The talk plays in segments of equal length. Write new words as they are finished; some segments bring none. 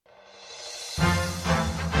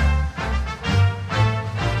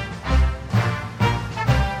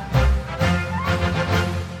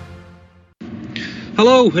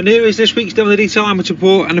Hello, and here is this week's Devil in the Detail Amateur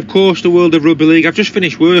Report, and of course the world of Rugby League. I've just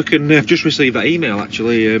finished work and I've just received that email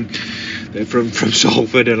actually from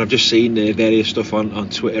Salford, and I've just seen various stuff on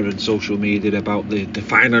Twitter and social media about the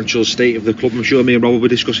financial state of the club. I'm sure me and Rob will be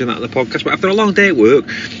discussing that in the podcast, but after a long day at work,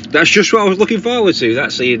 that's just what I was looking forward to.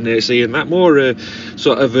 That's seeing that more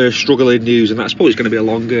sort of struggling news, and that's probably going to be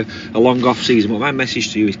a long off season. But my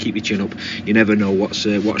message to you is keep your chin up. You never know what's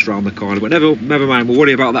around the corner, but never mind, we'll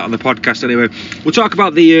worry about that on the podcast anyway. We'll talk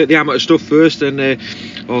about the amateur stuff first, and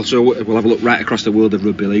also we'll have a look right across the world of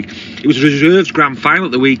Rugby League. It was a reserves grand final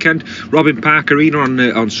at the weekend, Robin Park Arena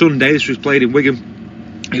on Sunday. This was played in Wigan.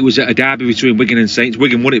 It was at a derby between Wigan and Saints.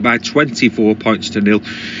 Wigan won it by 24 points to 0.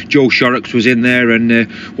 Joe Shorrocks was in there, and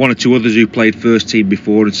one or two others who played first team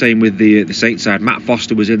before, and same with the Saints side. Matt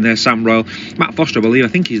Foster was in there, Sam Royal. Matt Foster, I believe, I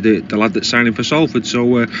think he's the lad that's signing for Salford.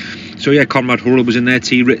 So yeah, Conrad Hurrell was in there,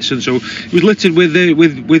 T. Ritson. So it was littered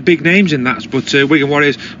with big names in that. But Wigan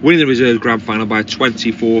Warriors winning the reserves grand final by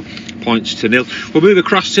 24 points to 0. We'll move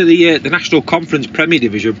across to the National Conference Premier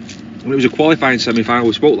Division. It was a qualifying semi-final.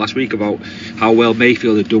 We spoke last week about how well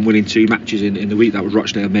Mayfield had done winning 2 matches in the week. That was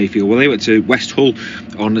Rochdale Mayfield. Well, they went to West Hull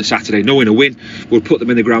on Saturday, knowing a win would put them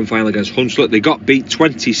in the grand final against Hunslet. They got beat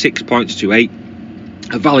 26 points to 8.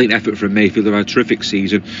 A valiant effort from Mayfield. They've had a terrific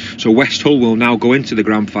season. So West Hull will now go into the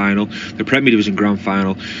grand final, the Premier Division grand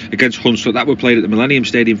final, against Hunslet. That will be played at the Millennium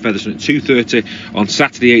Stadium, Featherstone, at 2:30 on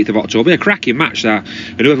Saturday, 8th of October. A cracking match that,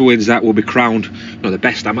 and whoever wins that will be crowned the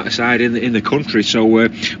best amateur side in the country. So we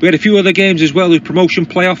had a few other games as well. The promotion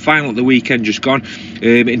playoff final at the weekend just gone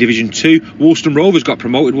in Division 2. Woolston Rovers got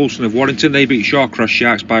promoted. Woolston of Warrington, they beat Shawcross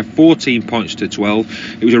Sharks by 14 points to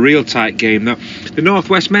 12. It was a real tight game. Now, the North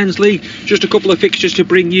West Men's League, just a couple of fixtures to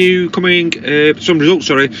bring you some results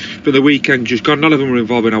for the weekend just gone. None of them were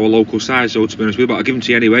involving our local side, so to be honest with you, but I'll give them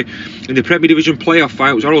to you anyway. In the Premier Division playoff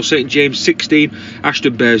final, it was Orrell St James 16,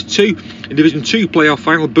 Ashton Bears 2. In Division 2 playoff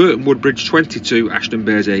final, Burton Woodbridge 22, Ashton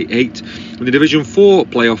Bears 8. In the Division 4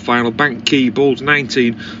 playoff final, Bank Key Bulls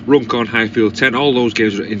 19, Runcorn Highfield 10. All those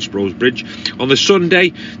games were at Innsbruck's Bridge. On the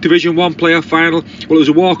Sunday Division 1 playoff final, well, it was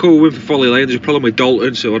a walkover win for Folly Lane. There's a problem with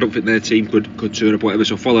Dalton, so I don't think their team could turn up whatever,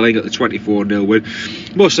 so Folly Lane got the 24-0 win.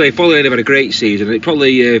 Must say, Folly Lane have had a great season, and it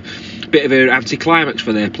probably a bit of an anti-climax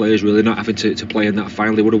for their players, really, not having to play in that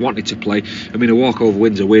final. They would have wanted to play. I mean, a walkover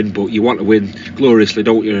win's a win, but you want to win gloriously,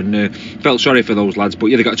 don't you? And felt sorry for those lads, but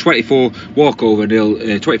yeah, they got a 24 walkover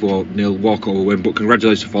walkover win. But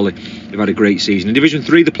congratulations to Folly, they've had a great season. In Division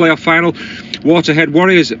 3, the playoff final, Waterhead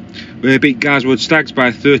Warriors beat Garswood Stags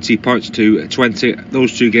by 30 points to 20.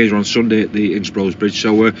 Those 2 games were on Sunday at the Innsbruck's Bridge.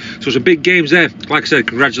 So some big games there. Like I said,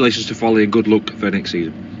 congratulations to Folly and good luck for next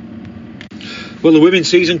season. Well, the women's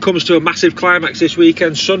season comes to a massive climax this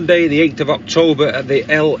weekend, Sunday the 8th of October at the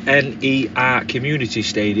LNER Community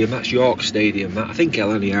Stadium. That's York Stadium. I think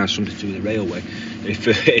LNER is something to do with the railway,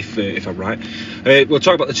 if I'm right. We'll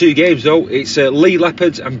talk about the 2 games though. It's Lee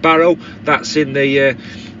Leopards and Barrow. That's in the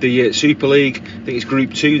Super League. I think it's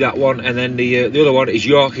Group 2, that one, and then the other one is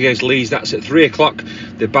York against Leeds. That's at 3 o'clock.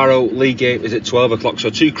 The Barrow League game is at 12 o'clock. So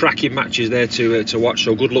 2 cracking matches there to watch.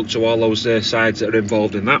 So good luck to all those sides that are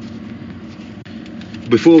involved in that.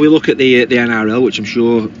 Before we look at the NRL, which I'm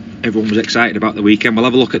sure everyone was excited about the weekend, we'll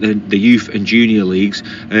have a look at the youth and junior leagues.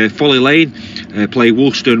 Folly Lane play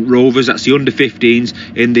Woolston Rovers. That's the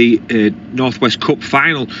under-15s in the Northwest Cup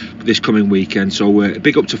final this coming weekend. So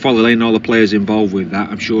big up to Folly Lane and all the players involved with that.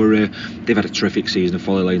 I'm sure they've had a terrific season of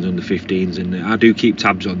Folly Lane's under-15s, and I do keep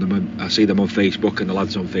tabs on them. I see them on Facebook and the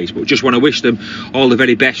lads on Facebook. Just want to wish them all the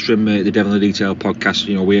very best from the Devil in the Detail podcast.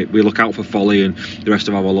 You know, we look out for Folly and the rest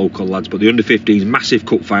of our local lads. But the under-15s massive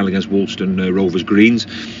cup final against Woolston Rovers Greens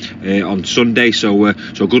on Sunday. So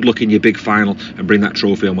good luck in your big final and bring that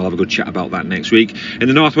trophy on. We'll have a good chat about that next week. In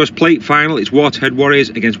the Northwest Plate final, it's Waterhead Warriors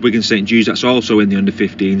against Wigan St Jude's. That's also in the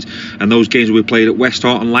under-15s, and those games will be played at West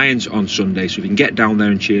Horton Lions on Sunday. So if you can get down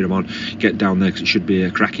there and cheer them on, get down there, because it should be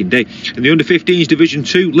a cracking day. In the under-15s Division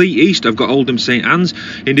 2, Lee East, I've got Oldham St Anne's.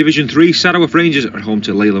 In Division 3, Saddleworth Rangers at home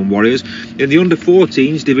to Leyland Warriors. In the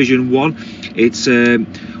under-14s Division 1, it's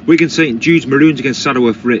Wigan St Jude's Maroons against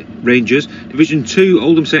Saddleworth Rangers. Division 2,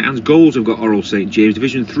 Oldham St Anne's Goals have got Orrell St James.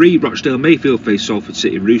 Division 3, Rochdale Mayfield face Salford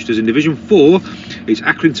City Roosters. In Division 4, it's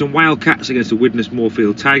Accrington Wildcats against the Widnes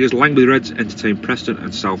Moorfield Tigers. Langley Reds entertain Preston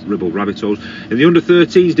and South Ribble Rabbitohs. In the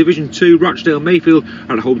under-13s Division 2, Rochdale Mayfield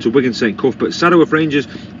are at home to Wigan St Cuthbert. Saddleworth Rangers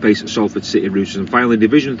face Salford City Roosters. And finally,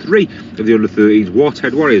 Division 3 of the under-13s,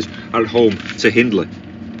 Waterhead Warriors are at home to Hindley.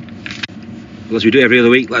 Well, as we do every other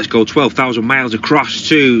week, let's go 12,000 miles across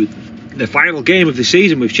to the final game of the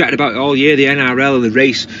season. We've chatted about it all year, the NRL and the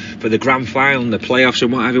race for the grand final and the playoffs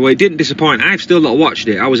and what have you. Well, it didn't disappoint. I've still not watched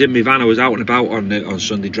it. I was in my van, I was out and about on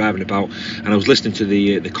Sunday, driving about, and I was listening to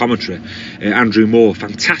the commentary. Andrew Moore,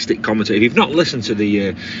 fantastic commentator. If you've not listened to the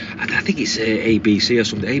I think it's ABC or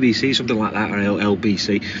something, ABC, something like that, or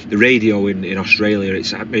LBC, the radio in Australia.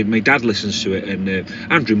 It's my dad listens to it, and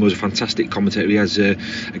Andrew Moore's a fantastic commentator. He has a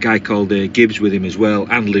guy called Gibbs with him as well,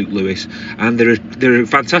 and Luke Lewis, and they're a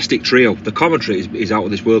fantastic trio. The commentary is out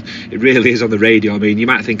of this world. It really is on the radio. I mean, you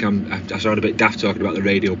might think I sound a bit daft talking about the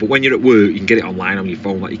radio, but when you're at work, you can get it online on your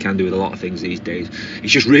phone like you can do with a lot of things these days.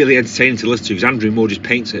 It's just really entertaining to listen to, because Andrew Moore just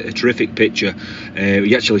paints a terrific picture.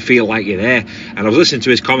 You actually feel like you're there. And I was listening to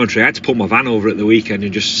his commentary. I had to pull my van over at the weekend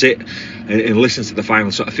and just sit and listen to the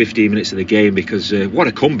final sort of 15 minutes of the game, because what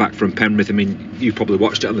a comeback from Penrith. I mean, you probably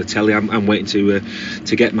watched it on the telly. I'm waiting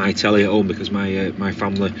to get my telly at home, because my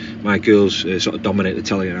family, my girls sort of dominate the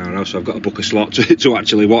telly in our house, so I've got to book a slot to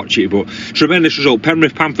actually watch it. But tremendous result.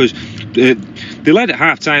 Penrith Panthers, they led at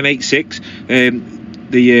half time 8-6.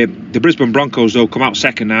 The Brisbane Broncos though come out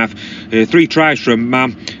second half, 3 tries from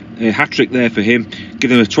Mam, hat-trick there for him,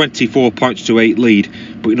 giving them a 24 points to 8 lead.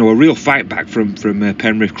 But you know, a real fight back from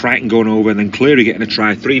Penrith. Crichton going over, and then Cleary getting a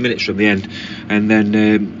try 3 minutes from the end, and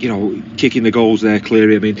then kicking the goals there.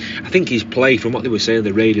 Cleary, I mean, I think his play, from what they were saying on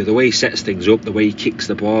the radio, the way he sets things up, the way he kicks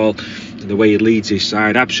the ball, and the way he leads his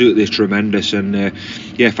side, absolutely is tremendous. And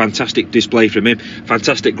fantastic display from him.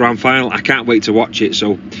 Fantastic grand final. I can't wait to watch it.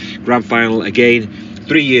 So grand final again.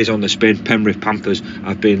 3 years on the spin, Penrith Panthers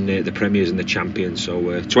have been the premiers and the champions.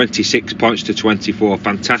 So 26 points to 24,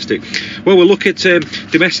 fantastic. Well, we'll look at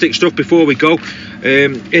domestic stuff before we go.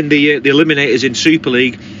 In the eliminators in Super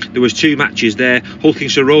League, there was 2 matches there.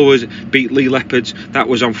 Hulkington Rovers beat Lee Leopards. That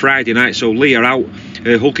was on Friday night, so Lee are out.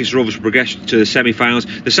 Hulkington Rovers progressed to the semi-finals.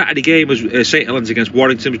 The Saturday game was St Helens against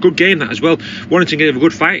Warrington. It was a good game that as well. Warrington gave a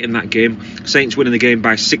good fight in that game. Saints winning the game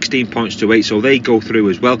by 16 points to 8, so they go through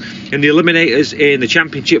as well. In the eliminators in the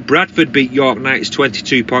Championship, Bradford beat York Knights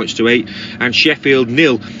 22 points to 8, and Sheffield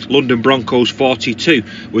 0, London Broncos 42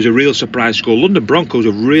 was a real surprise score. London Broncos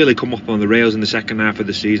have really come up on the rails in the second half of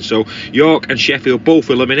the season. So York and Sheffield both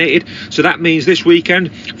eliminated. So that means this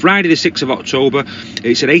weekend, Friday the 6th of October,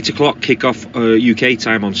 it's an 8 o'clock kick-off UK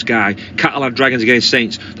time on Sky. Catalan Dragons against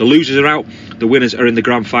Saints. The losers are out, the winners are in the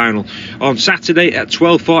grand final. On Saturday at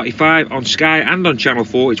 12:45 on Sky and on Channel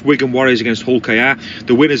 4, it's Wigan Warriors against Hull KR.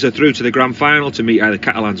 The winners are through to the grand final to meet either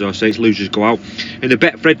Catalans or Saints. Losers go out. In the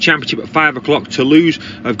Betfred Championship at 5 o'clock, Toulouse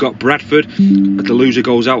have got Bradford. The loser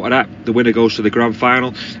goes out of that, the winner goes to the grand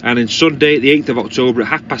final. And in Sunday the 8th of October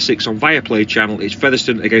at 6:30 on Viaplay channel, it's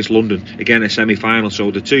Featherstone against London, again a semi-final.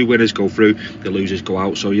 So the 2 winners go through, the losers go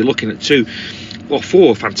out. So you're looking at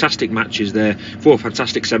 4 fantastic matches there, 4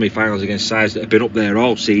 fantastic semi-finals against sides that have been up there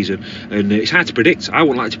all season, and it's hard to predict. I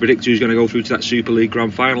wouldn't like to predict who's going to go through to that Super League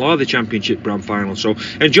grand final or the Championship grand final. So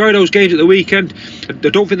enjoy those games at the weekend. I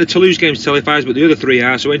don't think the Toulouse game's televised, but the other 3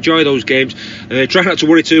 are, so enjoy those games. Try not to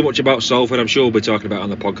worry too much about Salford. I'm sure we'll be talking about it on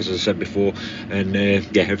the podcast, as I said before, and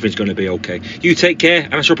everything's going to be okay. You take care,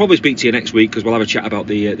 and I shall probably speak to you next week, because we'll have a chat about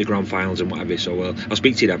the grand finals and what have you. So I'll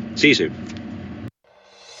speak to you then. See you soon.